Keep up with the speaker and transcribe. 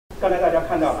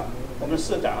The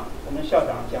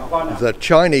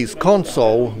Chinese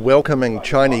consul welcoming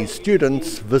Chinese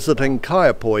students visiting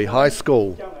Kaiapoi High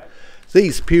School.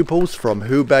 These pupils from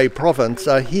Hubei province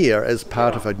are here as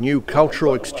part of a new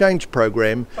cultural exchange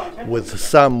program, with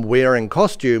some wearing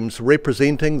costumes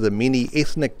representing the many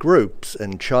ethnic groups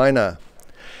in China.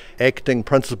 Acting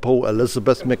Principal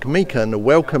Elizabeth McMeekin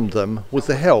welcomed them with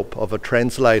the help of a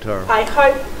translator. I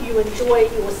hope you enjoy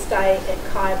your stay at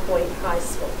Kaiapoi High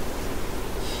School.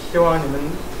 希望你们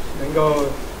能够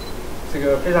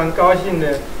非常高兴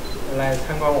的来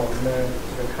参观我们的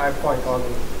Kaiapoi高中。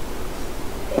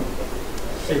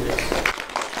谢谢。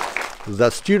 The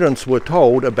students were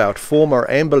told about former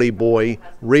Amberley boy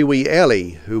Rewi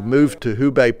Alley, who moved to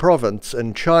Hubei province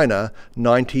in China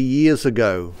 90 years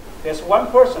ago. There's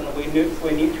one person we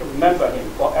need to remember him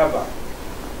forever.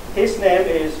 His name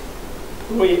is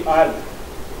Rewi Alley,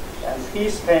 and he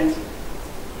spent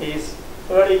his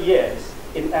early years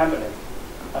in Amberley,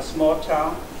 a small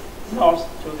town north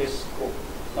to this school,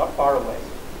 not far away.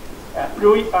 And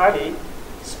Rewi Alley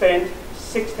spent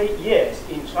 60 years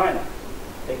in China.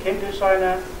 They came to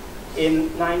China in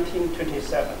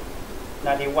 1927,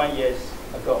 91 years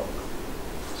ago.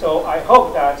 So I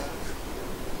hope that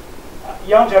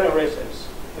young generations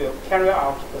will carry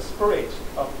out the spirit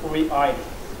of Rewi Alley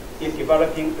in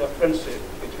developing the friendship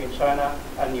between China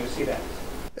and New Zealand.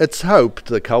 It's hoped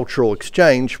the cultural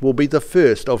exchange will be the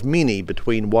first of many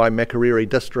between Waimakariri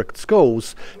district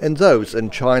schools and those in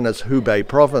China's Hubei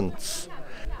province.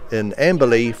 In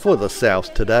Amberley for the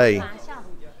South Today.